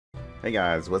Hey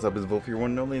guys, what's up? It's Volf here, one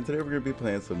and only, and today we're going to be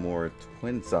playing some more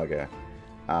Twin Saga.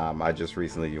 I just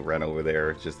recently ran over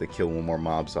there just to kill one more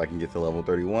mob so I can get to level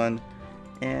 31,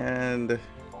 and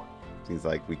seems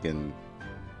like we can...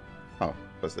 Oh,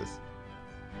 what's this?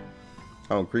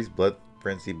 Oh, increase blood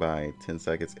frenzy by 10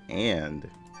 seconds and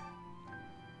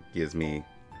gives me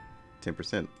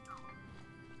 10%.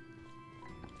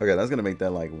 Okay, that's going to make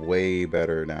that like way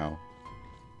better now.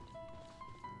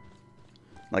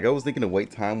 Like, I was thinking the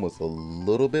wait time was a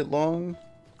little bit long,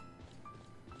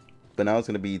 but now it's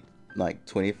going to be like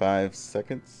 25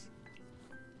 seconds,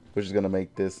 which is going to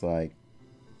make this like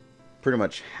pretty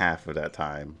much half of that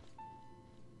time.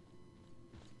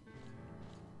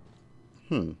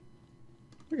 Okay,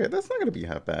 that's not going to be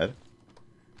half bad.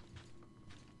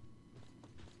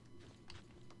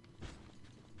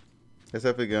 It's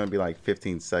definitely going to be like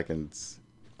 15 seconds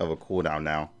of a cooldown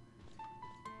now.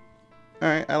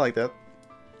 Alright, I like that.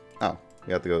 Oh,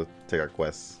 we have to go take our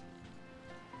quests.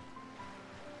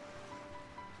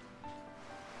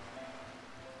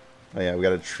 Oh yeah, we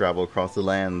gotta travel across the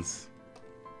lands.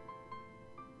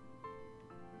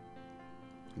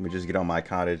 Let me just get on my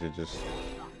cottage and just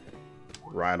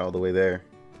ride all the way there.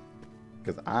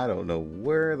 Because I don't know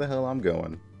where the hell I'm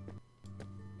going.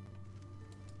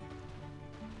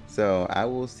 So, I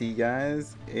will see you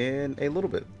guys in a little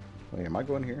bit. Wait, am I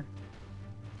going here?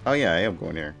 Oh yeah, I am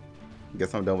going here.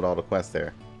 Guess I'm done with all the quests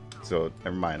there. So,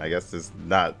 never mind. I guess it's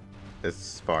not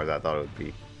as far as I thought it would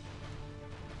be.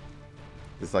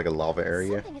 It's like a lava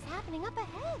area. Something is happening up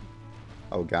ahead.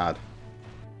 Oh god.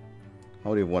 I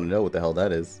don't even want to know what the hell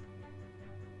that is.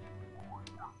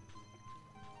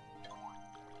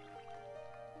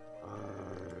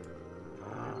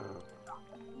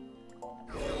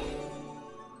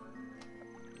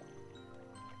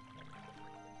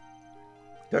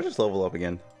 Did I just level up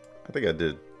again? I think I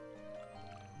did.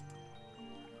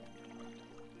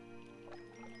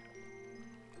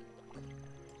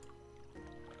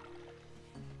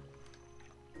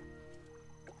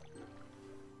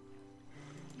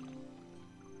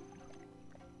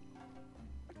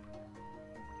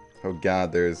 Oh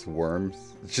god, there's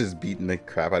worms just beating the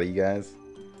crap out of you guys.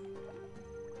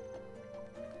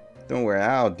 Don't worry,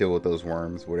 I'll deal with those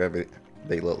worms, whatever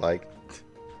they look like.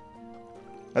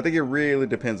 I think it really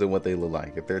depends on what they look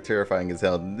like. If they're terrifying as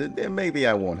hell, then maybe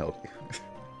I won't help you.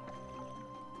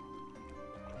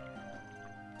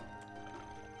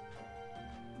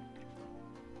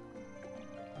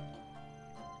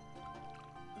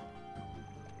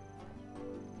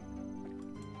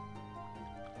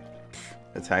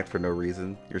 Attacked for no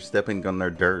reason. You're stepping on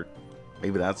their dirt.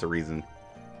 Maybe that's the reason.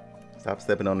 Stop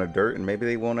stepping on their dirt and maybe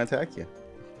they won't attack you.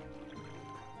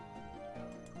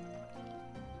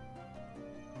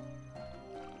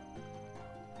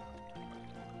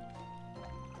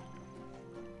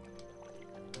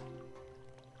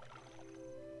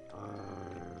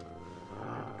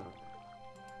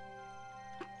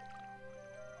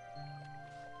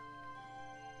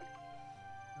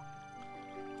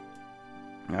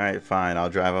 Alright, fine. I'll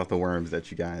drive off the worms that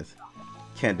you guys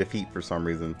can't defeat for some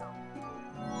reason.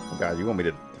 Oh god, you want me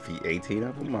to defeat 18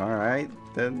 of them? Alright,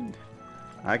 then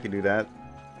I can do that.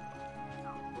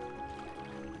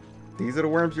 These are the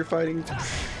worms you're fighting?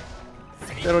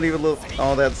 They don't even look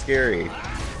all that scary.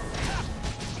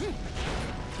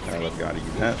 Alright, let's go to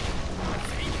use that.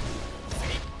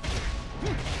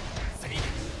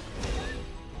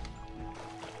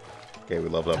 Okay, we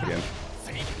leveled up again.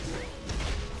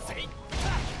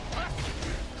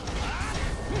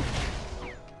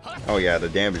 Oh yeah, the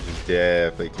damage is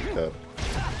definitely kicked up.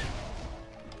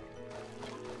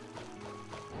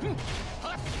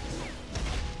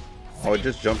 Oh, it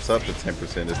just jumps up to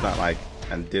 10%. It's not like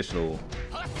an additional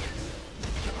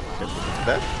 10%.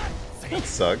 That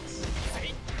sucks.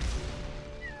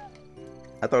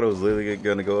 I thought it was literally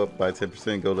gonna go up by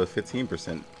 10%, go to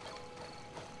 15%.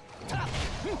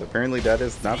 Apparently that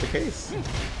is not the case.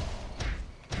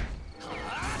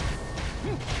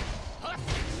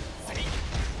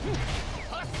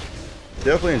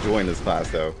 Definitely enjoying this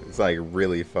class though. It's like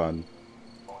really fun.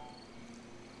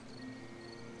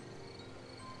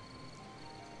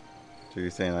 So you're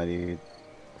saying I need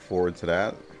forward to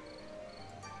that?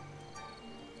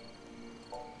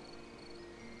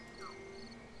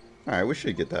 Alright, we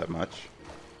should get that much.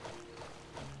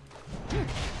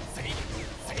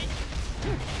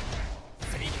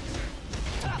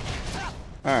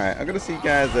 Alright, I'm gonna see you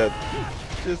guys at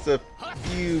just a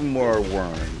few more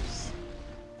worms.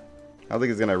 I don't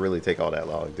think it's gonna really take all that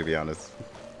long, to be honest.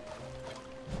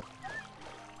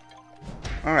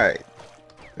 Alright.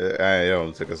 It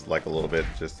only took us like a little bit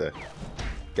just to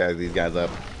gather these guys up.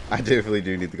 I definitely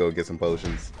do need to go get some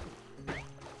potions.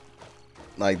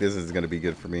 like this is gonna be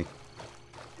good for me.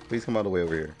 Please come all the way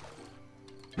over here.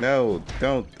 No,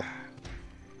 don't.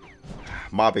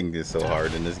 Mopping is so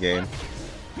hard in this game.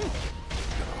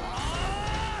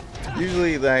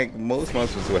 Usually, like, most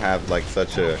monsters would have, like,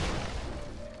 such a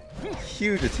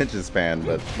huge attention span,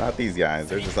 but not these guys.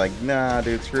 They're just like, nah,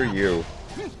 dude, screw you.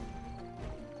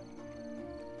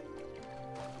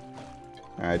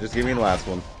 Alright, just give me the last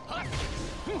one.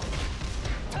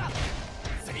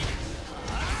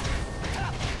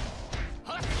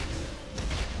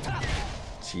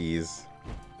 Jeez.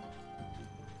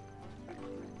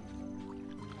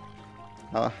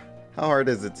 How hard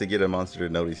is it to get a monster to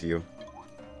notice you?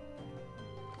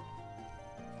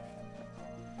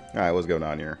 Alright, what's going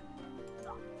on here?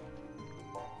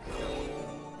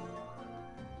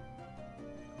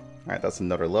 Alright, that's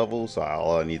another level, so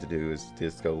all I need to do is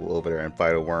just go over there and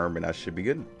fight a worm, and that should be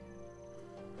good.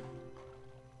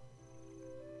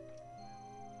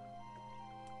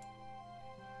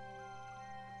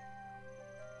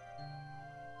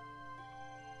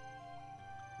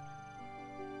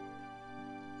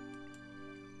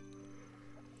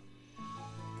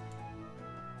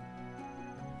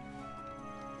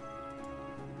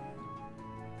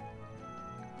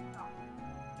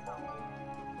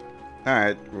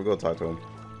 Alright, we'll go talk to him.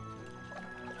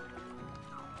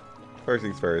 First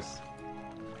things first.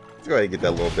 Let's go ahead and get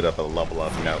that little bit up a level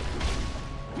up, you know.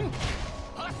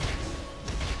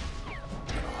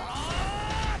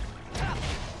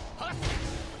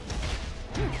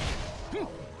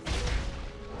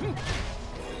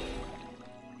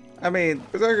 I mean,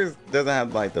 Berserker doesn't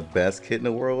have like the best kit in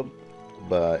the world,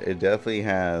 but it definitely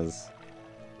has.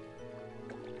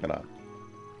 Hold on.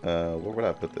 Where would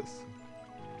I put this?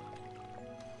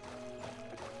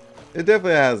 It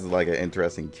definitely has like an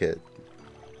interesting kit.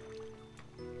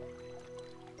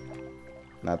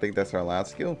 And I think that's our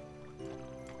last skill.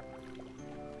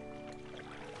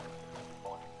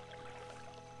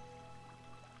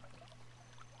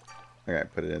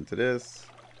 Alright, put it into this.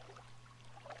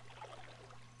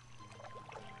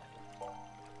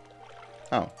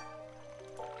 Oh.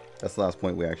 That's the last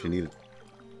point we actually needed.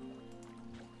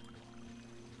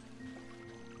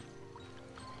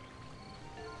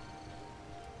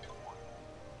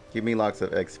 Give me lots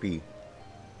of XP.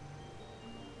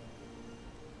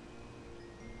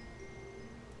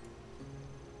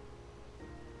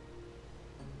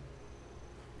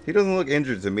 He doesn't look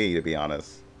injured to me, to be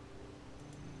honest.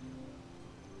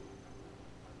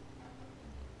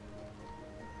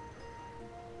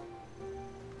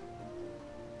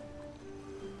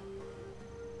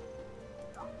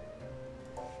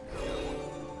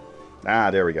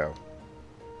 Ah, there we go.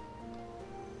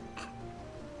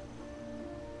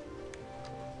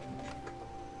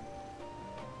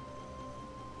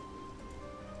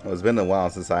 Well, it's been a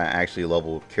while since I actually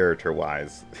leveled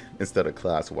character-wise instead of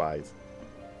class-wise.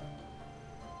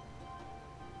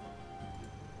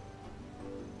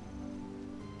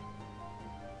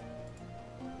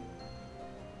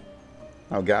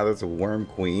 Oh god, that's a worm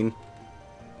queen.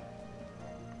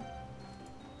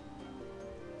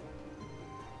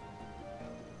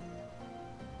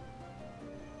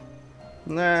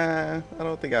 Nah, I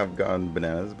don't think I've gone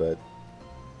bananas, but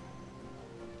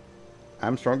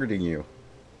I'm stronger than you.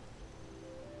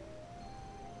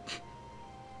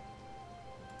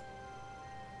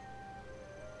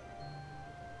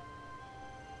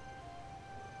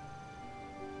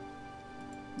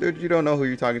 Dude, you don't know who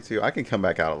you're talking to. I can come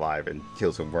back out alive and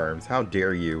kill some worms. How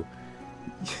dare you?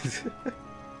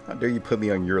 How dare you put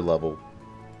me on your level?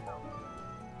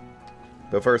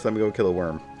 But first, let me go kill a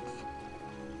worm.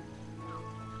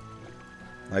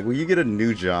 Like, when you get a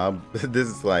new job, this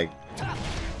is like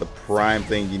the prime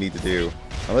thing you need to do.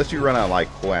 Unless you run out like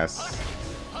quests.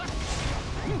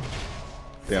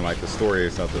 Then like the story or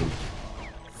something.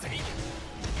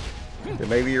 Then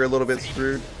maybe you're a little bit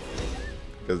screwed.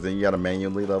 Because then you gotta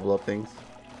manually level up things.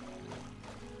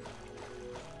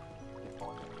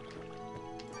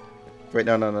 Wait,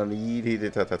 no.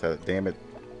 Damn it.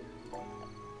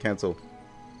 Cancel.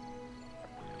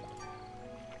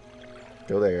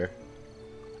 Go there.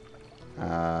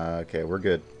 Okay, we're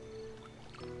good.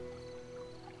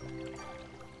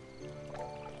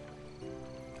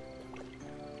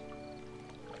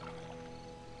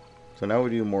 So now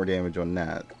we do more damage on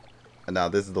that. And now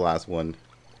this is the last one.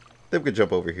 Then we could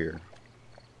jump over here.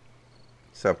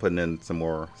 Start putting in some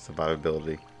more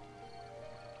survivability.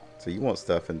 So you want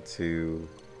stuff into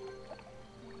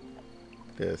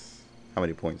this. How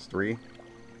many points? 3? I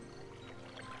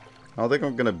don't think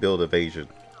I'm going to build evasion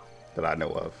that I know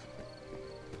of.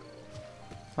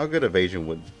 How good evasion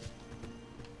would...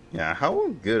 Yeah, how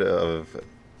good of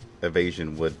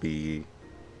evasion would be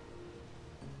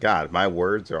God, my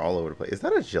words are all over the place. Is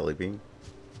that a jelly bean?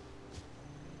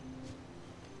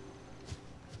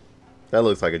 That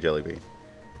looks like a jelly bean.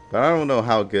 But I don't know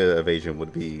how good evasion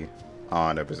would be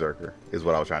on a berserker, is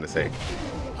what I was trying to say.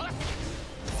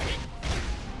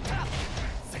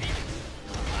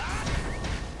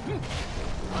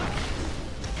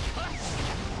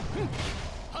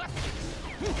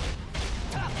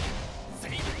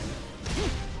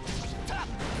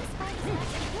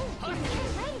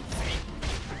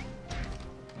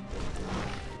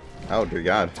 Oh dear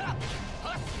God.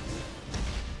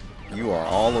 You are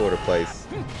all over the place.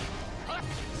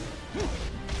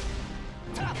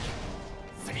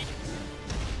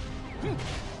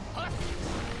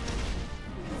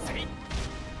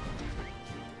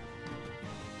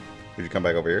 Would you come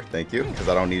back over here? Thank you. Because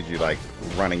I don't need you like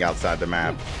running outside the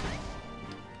map.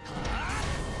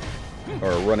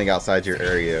 Or running outside your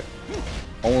area.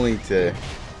 Only to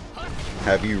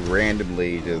have you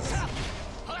randomly just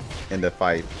in the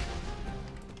fight.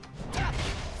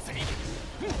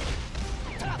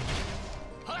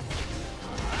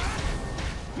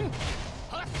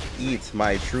 Eats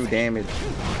my true damage.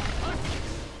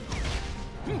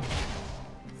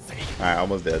 Alright,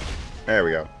 almost dead. There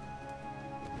we go.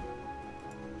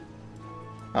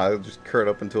 I just curled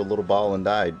up into a little ball and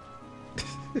died.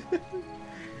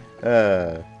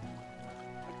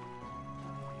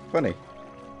 Funny.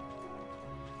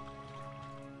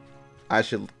 I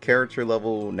should character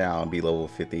level now and be level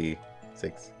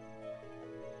 56.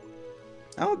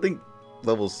 I don't think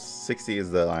level 60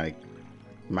 is the like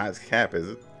max cap, is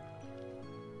it?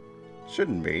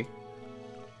 Shouldn't be.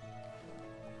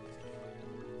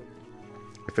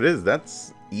 If it is,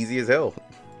 that's easy as hell.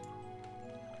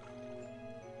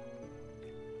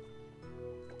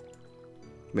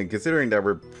 I mean, considering that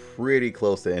we're pretty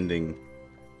close to ending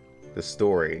the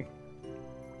story.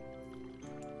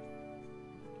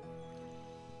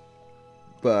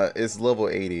 But it's level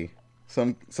 80.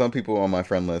 Some people on my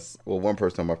friend list, well, one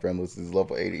person on my friend list is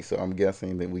level 80, so I'm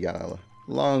guessing that we got a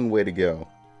long way to go.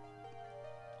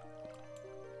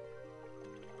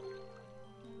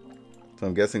 So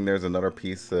I'm guessing there's another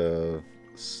piece of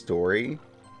story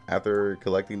after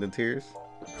collecting the tears.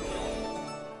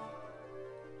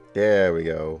 There we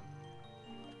go.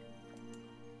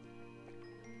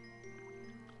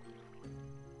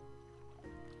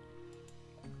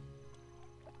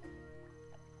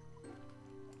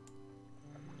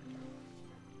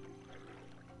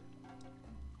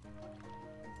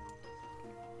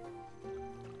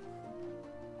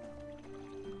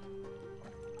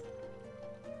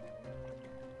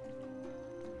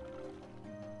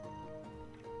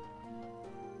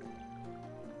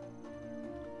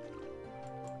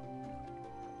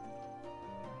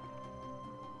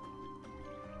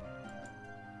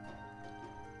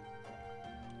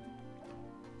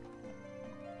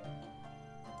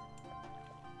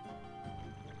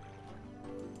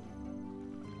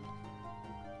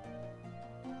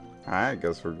 Alright, I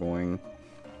guess we're going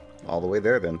all the way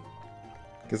there then.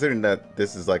 Considering that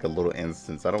this is like a little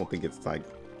instance, I don't think it's like...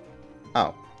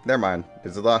 Oh, never mind.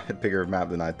 It's a lot bigger map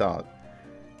than I thought.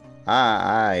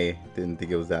 I didn't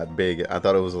think it was that big. I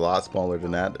thought it was a lot smaller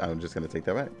than that. I'm just going to take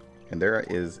that back. And there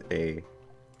is a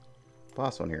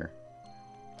boss on here.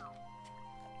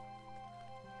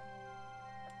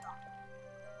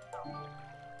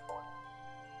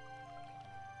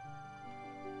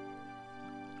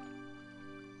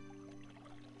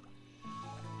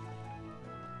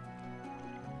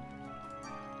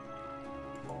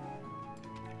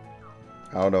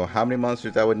 I don't know how many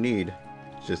monsters I would need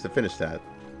just to finish that.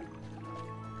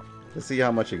 Let's see how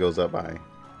much it goes up by.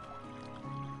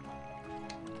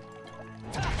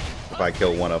 If I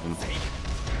kill one of them.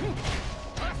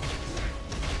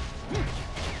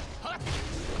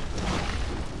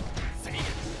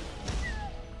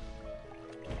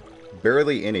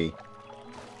 Barely any.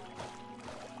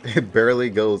 It barely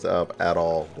goes up at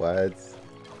all. What?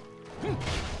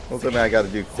 Well, something I gotta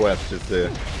do quests just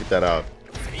to get that out.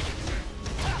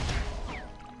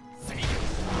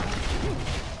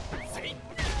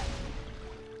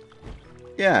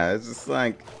 Yeah, it's just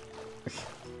like...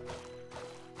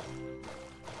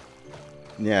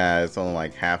 yeah, it's only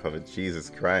like half of it. Jesus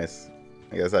Christ.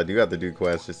 I guess I do have to do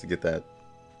quests just to get that.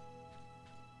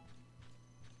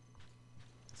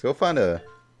 Let's go find a...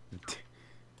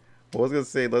 I was gonna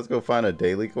say, let's go find a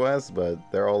daily quest, but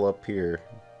they're all up here.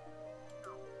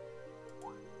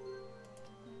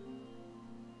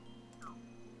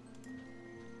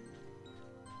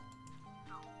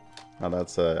 Oh,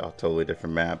 that's a totally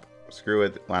different map. Screw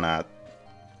it, why not?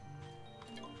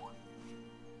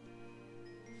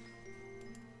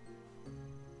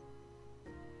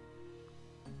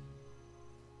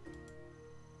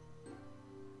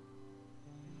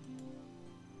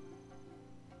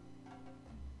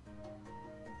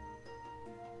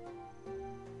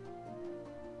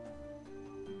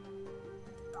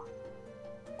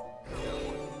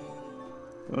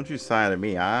 Don't you sign at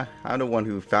me, huh? I'm the one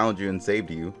who found you and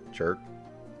saved you, jerk.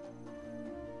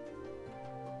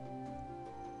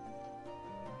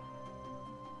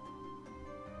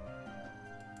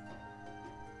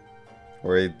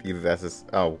 Or either that's just,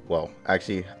 oh, well,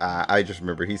 actually, I just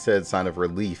remember he said sign of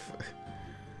relief.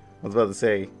 I was about to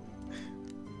say,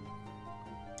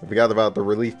 I forgot about the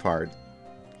relief part.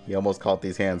 He almost caught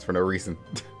these hands for no reason.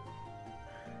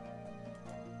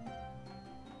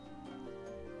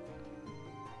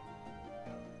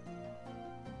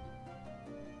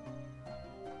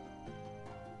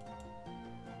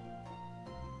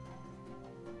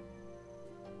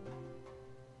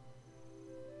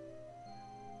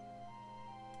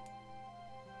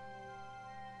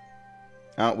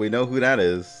 We know who that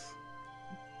is.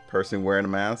 Person wearing a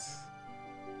mask.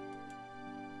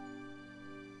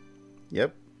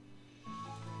 Yep.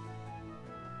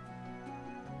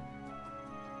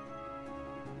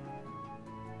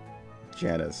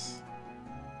 Janus.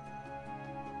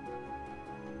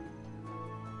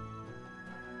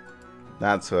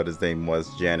 That's what his name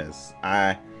was, Janus.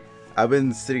 I've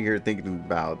been sitting here thinking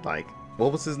about, like,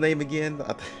 what was his name again?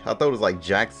 I thought it was like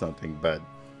Jack something, but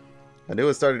I knew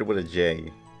it started with a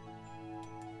J.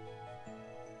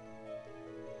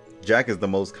 Jack is the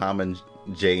most common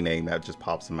J name that just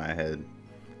pops in my head.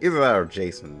 Either that or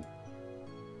Jason.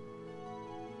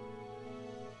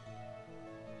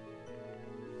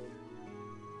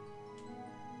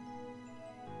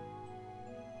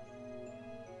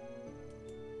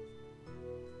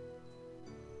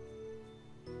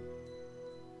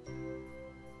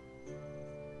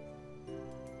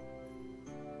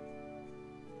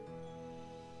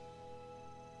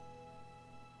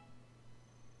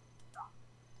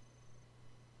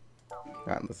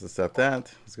 Alright, let's accept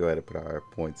that. Let's go ahead and put our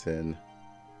points in.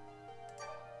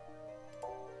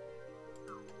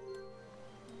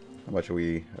 How much are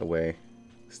we away?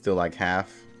 Still like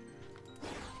half.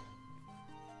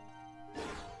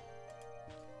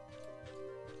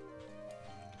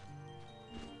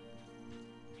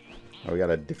 Oh, we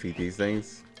gotta defeat these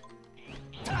things.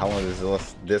 How long does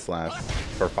this last?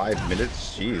 For 5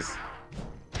 minutes? Jeez.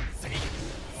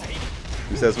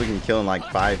 Who says we can kill in like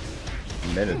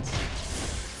 5 minutes?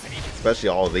 Especially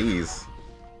all these.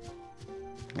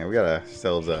 Yeah, we got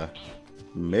ourselves a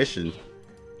mission.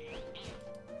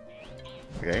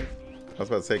 Okay. I was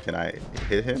about to say, can I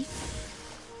hit him?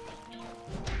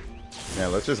 Yeah,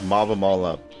 let's just mob them all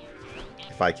up.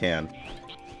 If I can.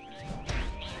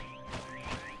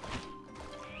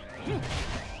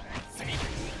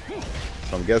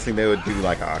 So I'm guessing they would do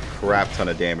like a crap ton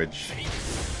of damage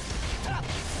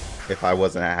if I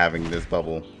wasn't having this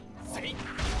bubble.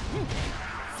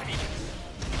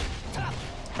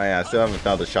 Oh yeah, I still haven't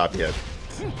found the shop yet.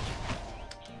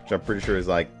 Which I'm pretty sure is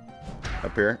like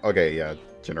up here. Okay, yeah,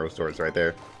 general stores right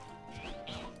there.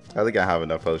 I think I have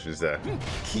enough potions to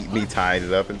keep me tied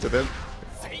up into them.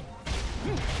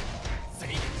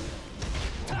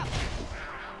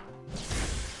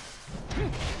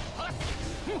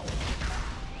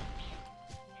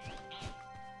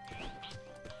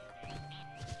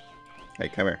 Hey,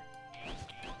 come here.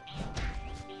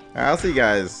 Alright, I'll see you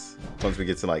guys once we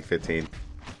get to like 15.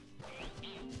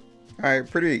 Alright,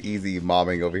 pretty easy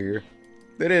mobbing over here.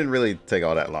 They didn't really take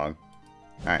all that long.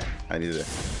 Alright, I need to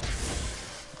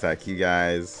attack you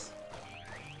guys.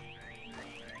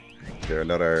 Is there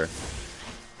another...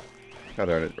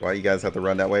 Why you guys have to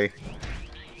run that way?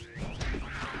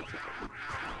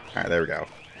 Alright, there we go.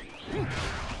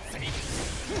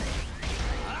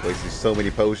 Wasting so many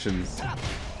potions.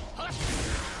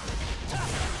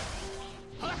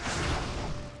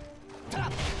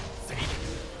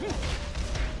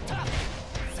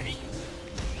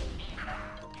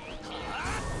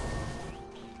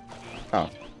 Oh,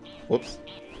 whoops.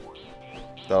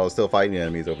 Thought I was still fighting the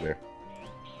enemies over there.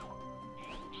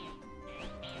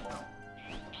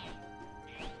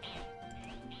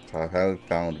 I haven't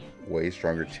found way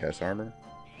stronger chest armor.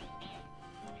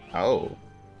 Oh.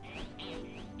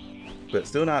 But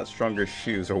still not stronger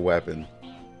shoes or weapon.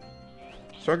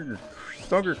 Stronger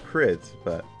crits,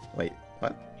 but wait,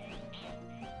 what?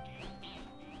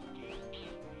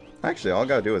 Actually, all I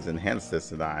gotta do is enhance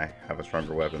this and I have a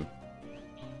stronger weapon.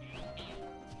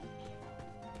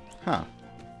 Huh.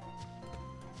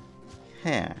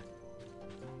 Huh.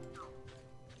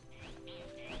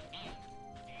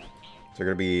 So they're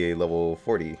gonna be a level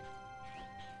 40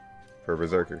 for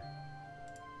Berserker.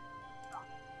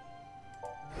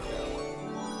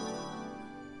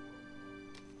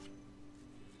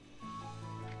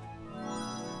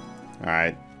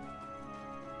 Alright.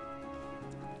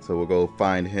 So we'll go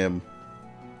find him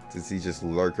since he's just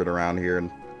lurking around here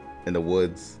in the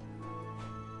woods.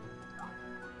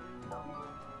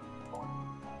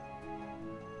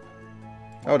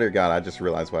 Oh dear God, I just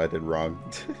realized what I did wrong.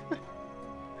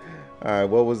 Alright,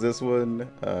 what was this one?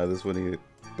 This one needed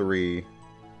 3.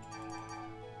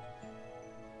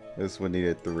 This one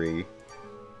needed 3. I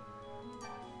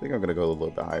think I'm gonna go a little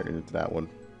bit higher into that one.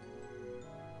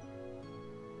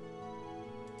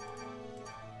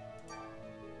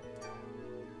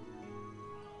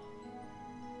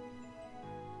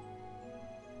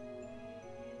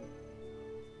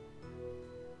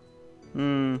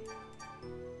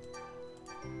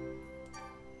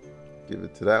 Give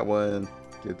it to that one.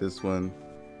 Get this one.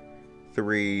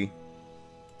 3.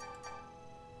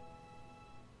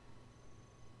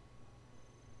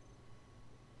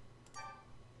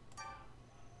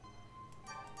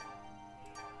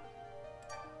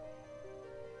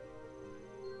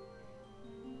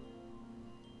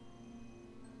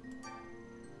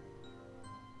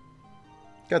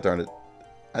 God darn it.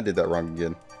 I did that wrong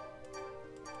again.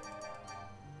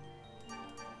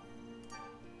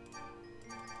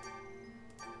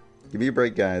 Give me a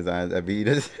break, guys.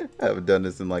 I've done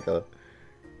this in like a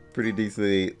pretty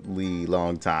decently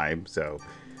long time, so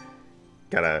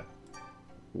gotta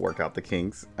work out the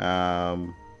kinks.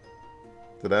 So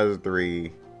that is a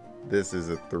 3. This is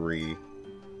a 3.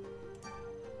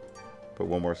 Put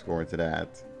one more score into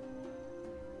that.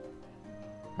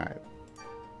 Alright.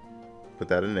 Put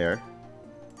that in there.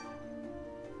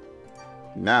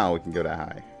 Now we can go that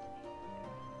high.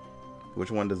 Which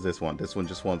one does this one? This one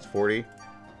just wants 40.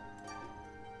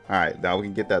 Alright, now we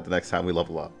can get that the next time we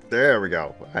level up. There we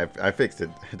go. I fixed it.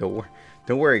 Don't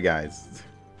worry, guys.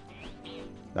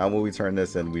 Now when we turn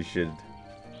this in, we should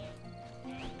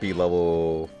be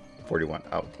level 41.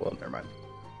 Oh, well, never mind.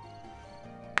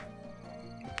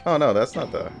 Oh no, that's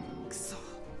not the...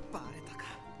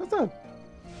 That's not...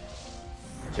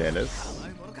 Janus.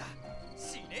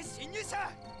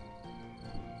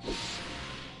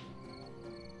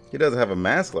 He doesn't have a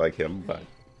mask like him, but...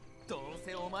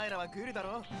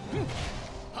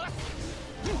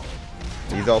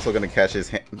 He's also going to catch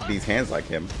these hands like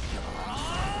him.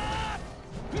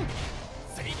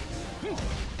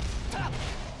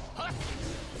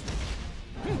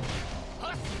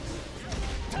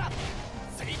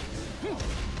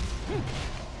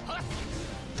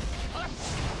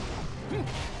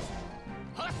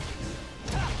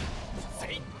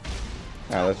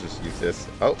 Alright, let's just use this.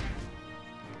 Oh.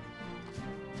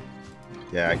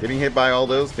 Yeah, getting hit by all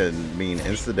those can mean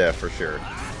insta-death for sure.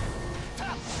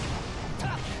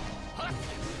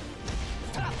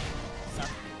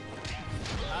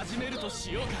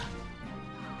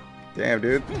 Damn,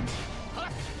 dude.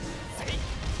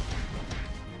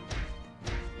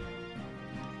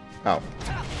 Oh,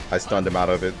 I stunned him out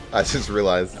of it. I just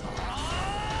realized.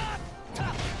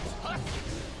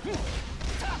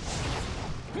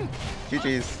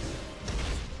 GG's.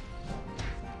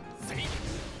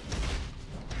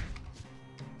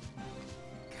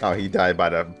 Oh, he died by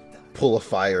the pool of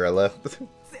fire I left.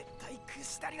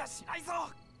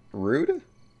 Rude?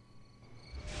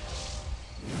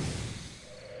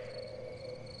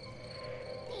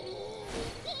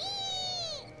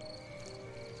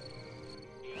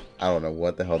 I don't know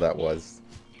what the hell that was.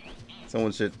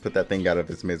 Someone should put that thing out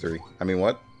of its misery. I mean,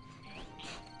 what?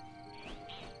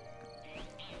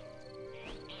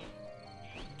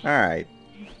 Alright.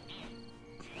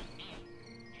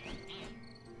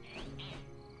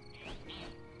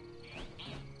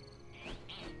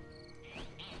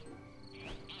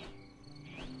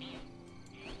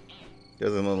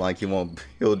 Doesn't look like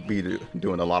he'll be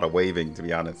doing a lot of waving, to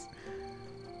be honest.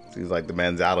 Seems like the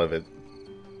man's out of it.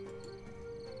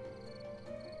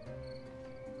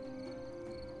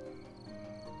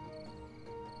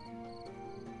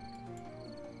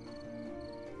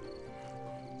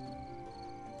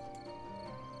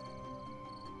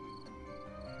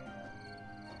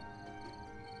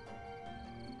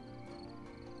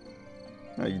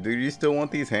 Do you still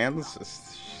want these hands?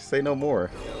 Just say no more.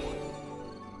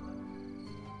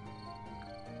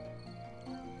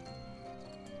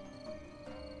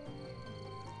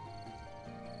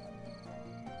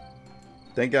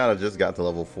 Thank God I just got to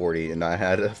level 40 and I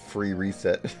had a free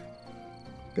reset.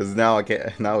 Because now I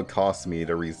can't. Now it costs me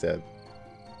to reset.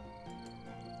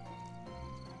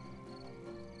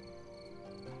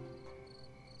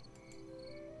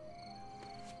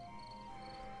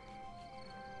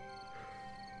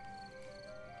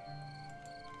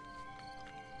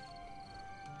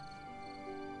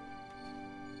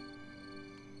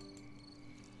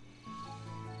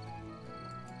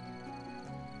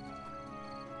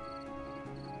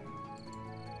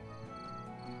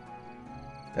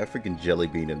 That freaking jelly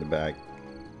bean in the back.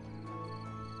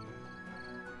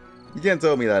 You can't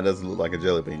tell me that doesn't look like a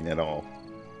jelly bean at all.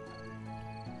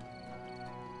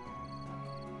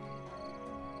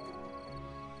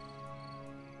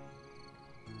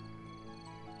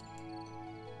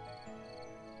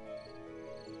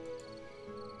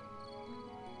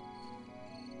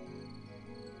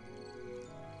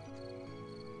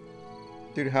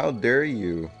 Dude, how dare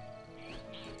you?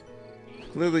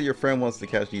 Clearly your friend wants to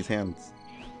catch these hands.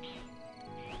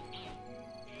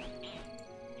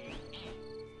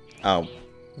 Oh.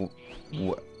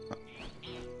 What?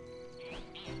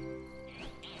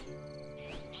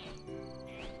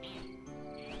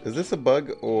 Is this a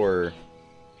bug or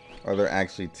are there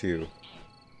actually two?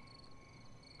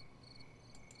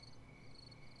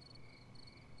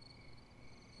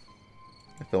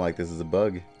 I feel like this is a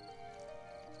bug.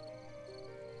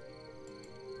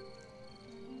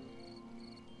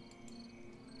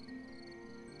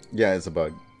 Yeah, it's a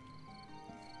bug.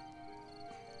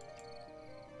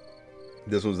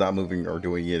 This one's not moving or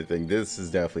doing anything. This is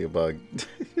definitely a bug.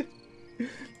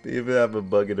 They even have a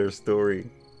bug in their story.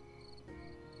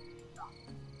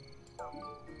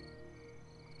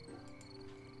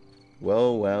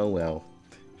 Well, well, well.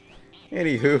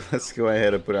 Anywho, let's go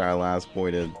ahead and put our last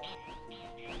point in.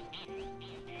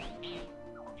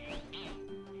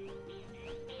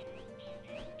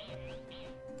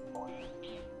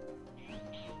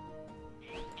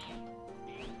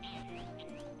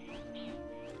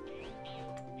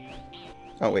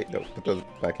 Oh wait, no, put those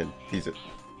back in. Tease it.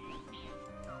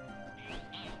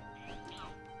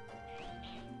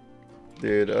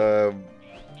 Dude,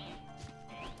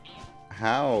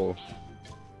 how?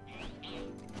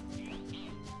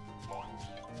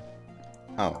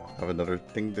 Oh, I have another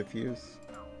thing to fuse.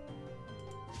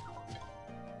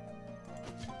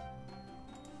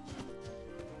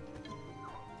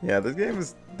 Yeah, this game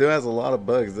still has a lot of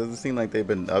bugs. It doesn't seem like they've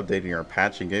been updating or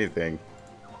patching anything.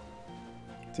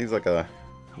 Seems like a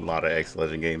lot of X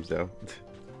Legend games though.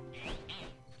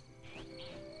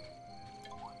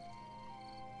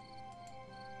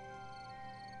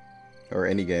 Or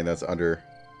any game that's under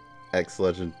X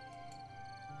Legend.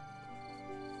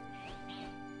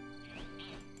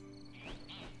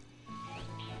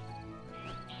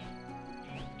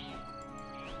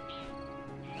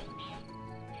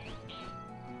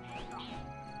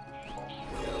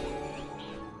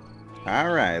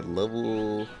 Alright,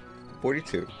 level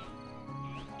 42.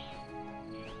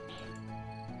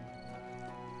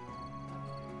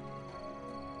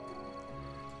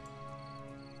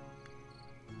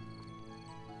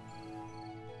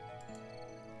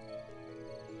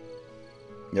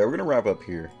 Yeah, we're gonna wrap up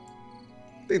here.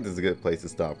 I think this is a good place to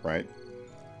stop, right?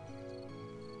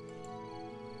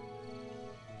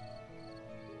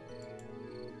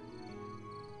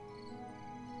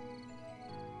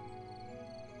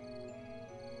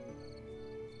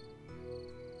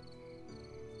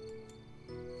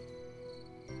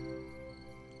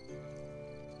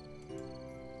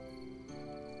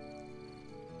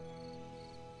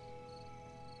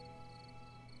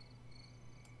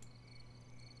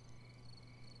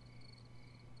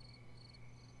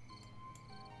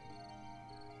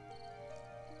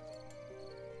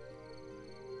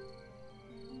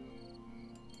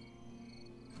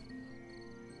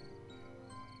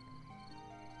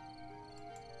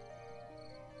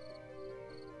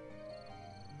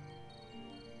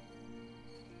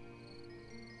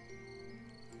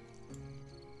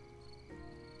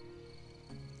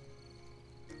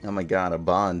 Oh my god, a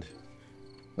bond.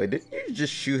 Wait, didn't you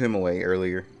just shoot him away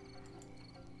earlier?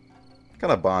 What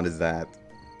kind of bond is that?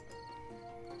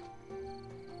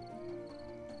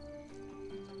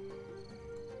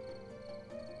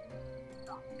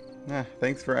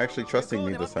 Thanks for actually trusting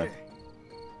me this time.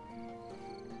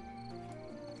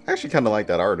 I actually kind of like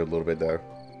that art a little bit though.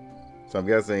 So I'm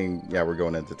guessing, yeah, we're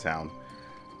going into town.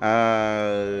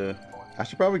 I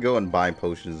should probably go and buy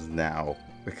potions now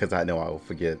because I know I will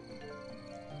forget.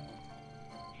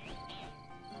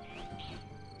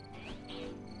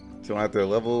 So after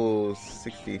level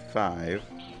 65,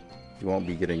 you won't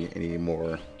be getting any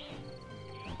more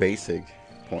basic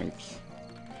points.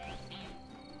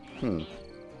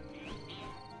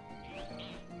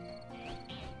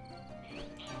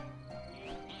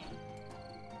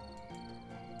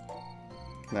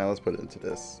 Now let's put it into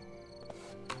this.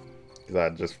 Because I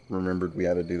just remembered we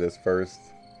had to do this first.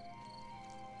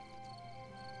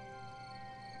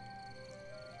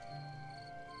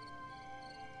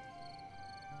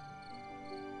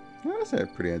 Oh, that's a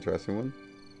pretty interesting one.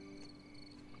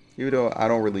 Even though I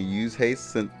don't really use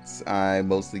haste since I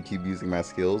mostly keep using my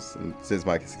skills. And since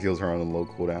my skills are on a low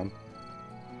cooldown.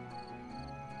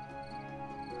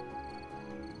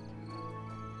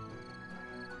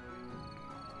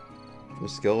 Your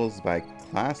skills by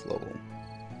class level.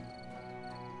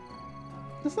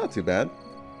 That's not too bad.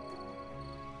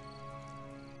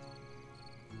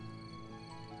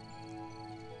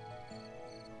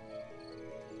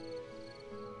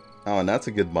 Oh, and that's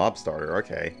a good mob starter.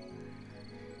 Okay.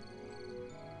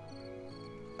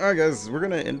 Alright guys, we're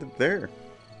gonna end it there.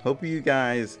 Hope you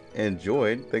guys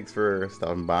enjoyed. Thanks for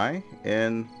stopping by,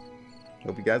 and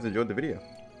hope you guys enjoyed the video.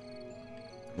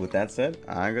 With that said,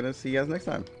 I'm gonna see you guys next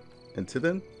time. Until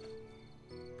then,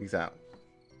 peace out.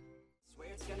 Swear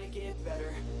it's gonna get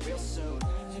better real soon.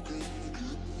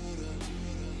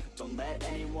 Don't let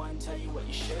anyone tell you what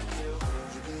you should do.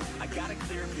 I got a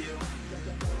clear view.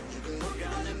 We're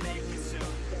gonna make it soon.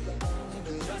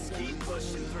 Just keep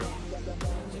pushing through.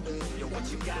 You're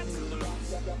what you got to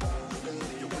lose.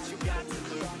 You're what you got to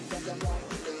lose.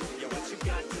 You're what you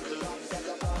got to lose.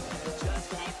 Just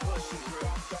keep pushing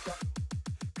through.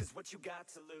 'Cause what you got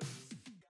to lose.